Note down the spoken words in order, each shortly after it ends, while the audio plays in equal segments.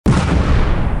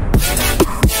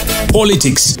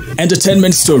politics,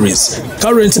 entertainment stories,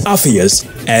 current affairs,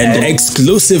 and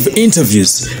exclusive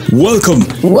interviews. Welcome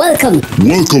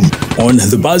on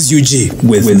the Buzz UG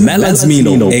with Melaz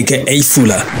Milo, aka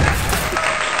Fula.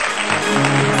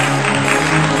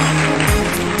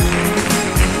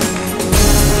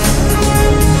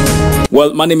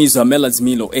 Well, my name is Melaz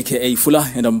Milo, aka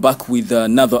Fula, and I'm back with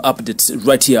another update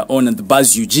right here on the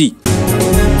Buzz UG.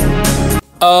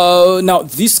 Now,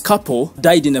 this couple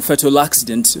died in a fatal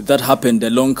accident that happened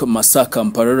along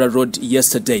Masaka Mparara Road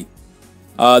yesterday.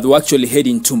 They were actually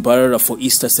heading to Mparara for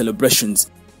Easter celebrations.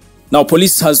 Now,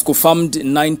 police has confirmed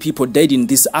 9 people died in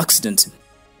this accident.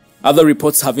 Other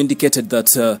reports have indicated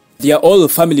that they are all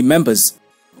family members.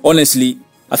 Honestly,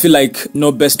 I feel like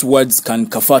no best words can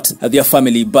comfort their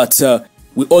family, but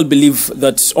we all believe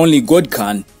that only God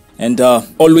can, and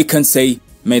all we can say,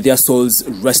 may their souls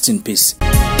rest in peace.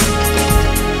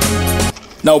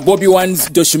 Now, Bobi Wine's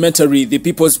documentary, The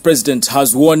People's President,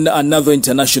 has won another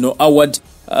international award,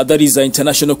 that is an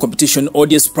International Competition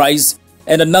Audience Prize,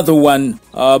 and another one,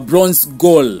 bronze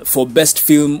goal for Best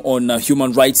Film on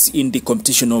Human Rights in the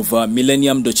competition of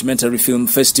Millennium Documentary Film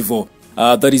Festival,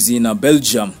 that is in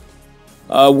Belgium.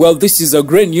 Well, this is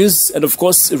great news, and of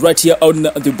course, right here on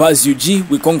the Buzz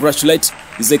UG, we congratulate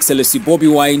His Excellency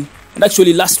Bobi Wine. And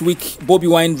actually, last week, Bobi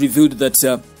Wine revealed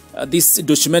that this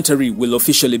documentary will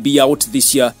officially be out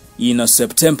this year in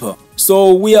September.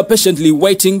 So we are patiently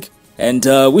waiting, and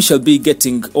we shall be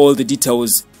getting all the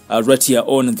details right here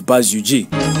on the Buzz UG.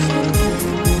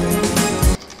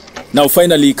 Now,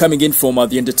 finally, coming in from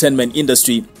the entertainment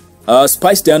industry,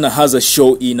 Spice Diana has a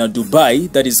show in Dubai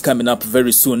that is coming up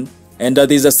very soon. And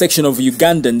there's a section of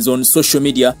Ugandans on social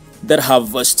media that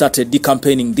have started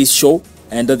decampaigning this show.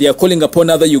 And they are calling upon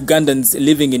other Ugandans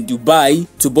living in Dubai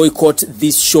to boycott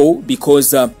this show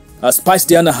because Spice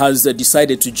Diana has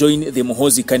decided to join the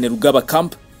Muhoozi Kainerugaba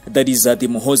camp, that is the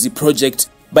Muhoozi project,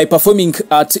 by performing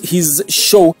at his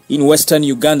show in Western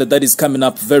Uganda that is coming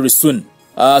up very soon.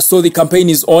 So the campaign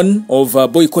is on of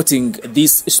boycotting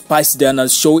this Spice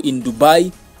Diana's show in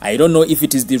Dubai. I don't know if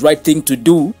it is the right thing to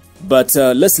do, but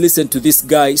let's listen to this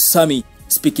guy, Sammy,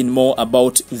 speaking more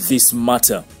about this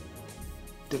matter.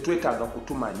 Tetwetaaga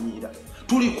kutumanyira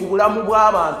tuli ku bulamu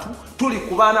bw'abantu, tuli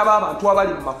ku baana b'abantu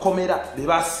abali mu makomera be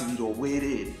basibira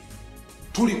obwereere,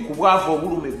 tuli ku bwavu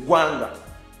obuluma eggwanga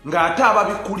ng'ate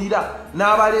ababikulira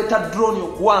n'abaleeta drone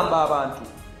okuwamba abantu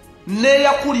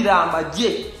n'eyakulira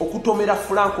amagye okutomera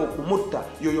Franco okumutta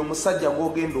yoyo musajja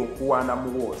gw'ogenda okuwaana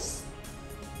Muhoozi.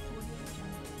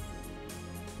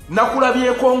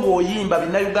 Nakulabyeko ng'oyimba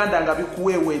Bannayuganda nga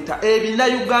bikuweeweeta,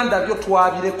 Bannayuganda byo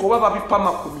twabireko, oba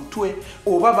babipama ku mitwe,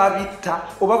 oba babitta,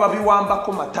 oba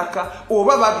babiwambako mataka,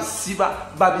 oba babisiba,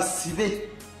 babisibe.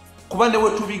 Kuba ne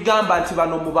we tubigamba nti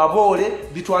bano mubaboole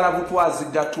bitwala butwazi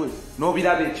gatwe,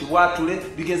 n'obiraba ekibwatule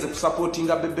bigenze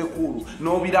kusapootinga Bebekulu,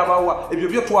 n'obirabawa, ebyo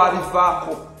byo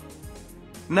twabivaako.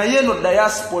 Naye eno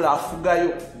diaspora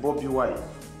afugayo Bobi Wine.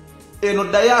 Eno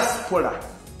diaspora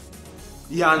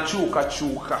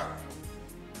yankyuka.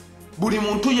 Buli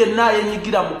muntu yenna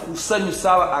ayenyigira mu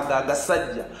kusanyusa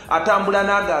agasajja, atambula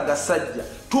n'agasajja,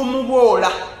 tumuboola.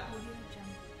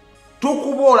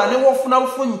 Tukuboola ne wofuna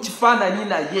bufunyi kifaananyi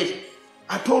naye,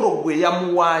 ate olwo gwe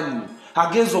yamuwaanyi,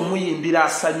 agenza omuyimbira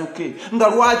asanyuke, nga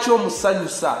lwaki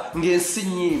omusanyusa ng'ensi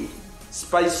nnyiivu.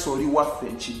 Spice oli waffe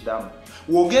nkiddamu.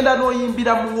 W'ogenda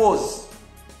n'oyimbira Muhoozi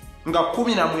nga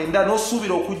 19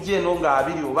 n'osuubira okujja eno nga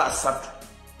 2 oba 3.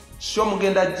 Sho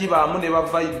mugenda jibaamu ne ba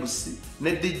vibes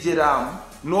ne DJ Ram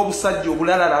n'obusajja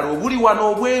obulalalala obuli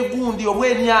wano obwegundi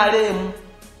obwenyaleemu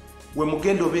we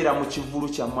mugenda obeera mu kivulu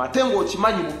kyammwe ate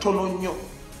ng'okimanyi butono nnyo.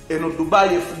 Eno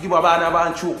Dubai efugibwa baana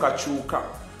bankyukakyuka,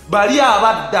 bali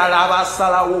abaddala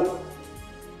abasalawo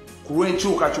ku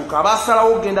lw'enkyukakyuka,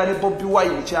 abasalawo ogenda ne Bobi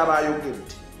Wine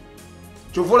kyabayogedde.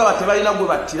 Kyova olaba tebalina gwe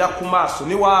battira ku maaso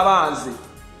ne waabanze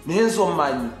naye nze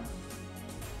omanyi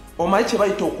omanyi kye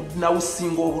bayita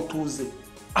okudinawusinga obutuuze.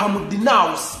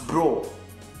 Amudinawusi bro,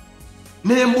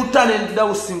 nembuta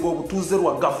nendinawusinga obutuuze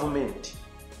lwa gavumenti.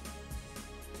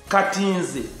 Kati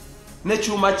nze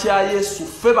n'ekyuma kya Yesu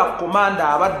ffe bakomanda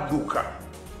abadduka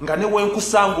nga ne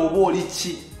wenkusanga oba oli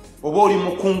ki, oba oli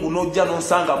mukungu n'ojja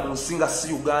n'onsanga mu nsi nga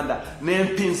si Uganda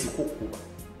n'empinzi kukuba.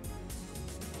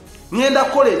 Ngenda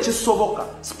kola ekisoboka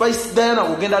Spice Diana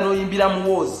ogenda n'oyimbira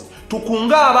Muhoozi,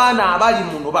 tukunga abaana abali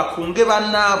muno bakunge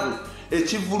bannaabwe,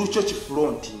 ekivulu kyo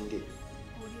kifrontinge.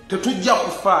 Tetujja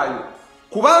kufaayo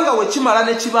kubanga we kimala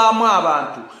ne kibaamu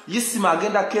abantu, Yisima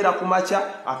agenda keera ku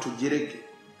makya atujereke.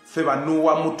 Ffe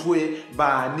banuwa mutwe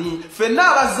baani,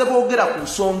 ffenna abazze boogera ku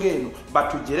nsonga eno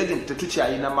batujerege nti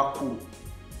tetukyalina makulu.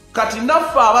 kati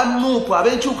naffe abanuupu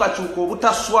ab'enkyukakyuka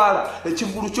obutaswala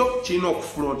ekivulu kyo kirina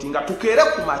okufulonti nga tukeere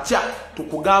ku makya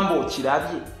tukugamba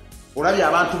okirabye olabye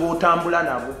abantu b'otambula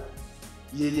nabo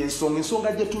yeyo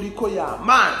ensonga gye tuliko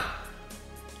y'amaanyi.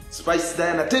 Spice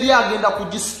Diana teri agenda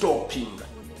kugistopinga.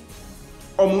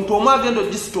 Omuntu omu agenda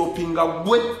ogistopinga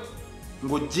gwe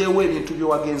ng'ogyewo ebintu bye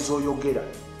wagenza oyogera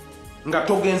nga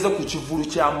togenze ku kivulu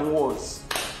kya Muhoozi.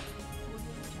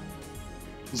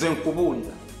 Nze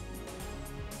nkubuulira,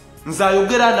 nze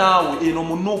ayogera naawe eno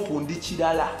munuupu ndi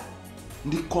kirala,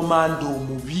 ndi komando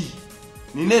omubi,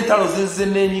 nina entalo zenze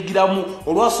neenyigiramu.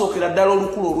 Olwasookera ddala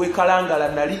olukulu olw'ekalangala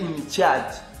nali in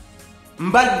charge,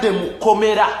 mbadde mu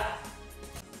kkomera.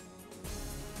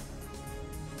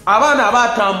 Abaana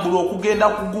abatambula okugenda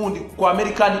ku gundi ku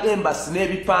American Embassy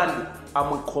n'ebipande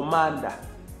amwe komanda,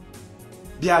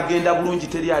 byagenda bulungi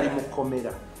teri ali mu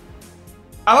kkomera.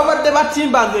 Ababadde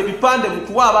batimbanga ebipande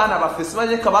mutuwa abaana baffe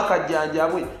simanye kabaka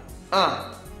jjanjabwe.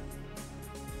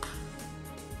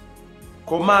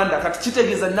 Komanda kati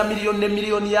kitegeeza nina miliyoni ne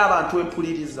miliyoni y'abantu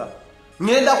empuliriza.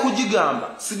 Ngenda kugigamba,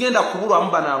 sigenda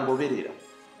kubulwamu banangoberera.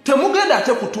 Temugenda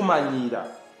ate kutumanyiira.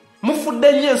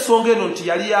 Mufudde nnyo ensonga eno nti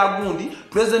yali yagundi,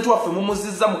 pulezidenti waffe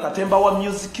mumuzizza mu katemba wa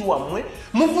music wammwe,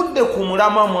 muvudde ku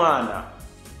mulama mwana.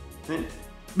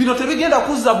 Bino tebigenda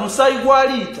kuzza musaayi gwa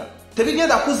liita,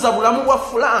 tebigenda kuzza bulamu bwa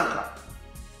Fulanka.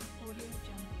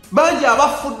 Bangi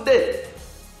abafudde,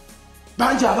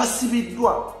 bangi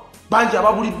abasibiddwa, bangi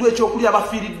ababuliddwa ekyokulya,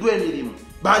 abafiiriddwa emirimu,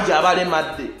 bangi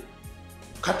abalemadde.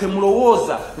 Kate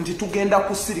mulowooza nti tugenda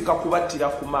kusirika kubattira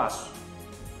ku maaso.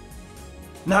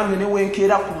 Nange ne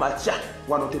wenkeera ku makya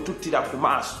wano tetuttira ku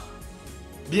maaso.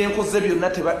 Byenkoze byonna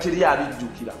teri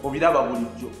abijjukira, obiraba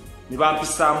bulijjo, ne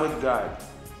bampisaamu eggaali.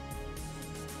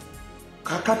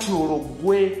 Kakati olwo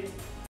gwe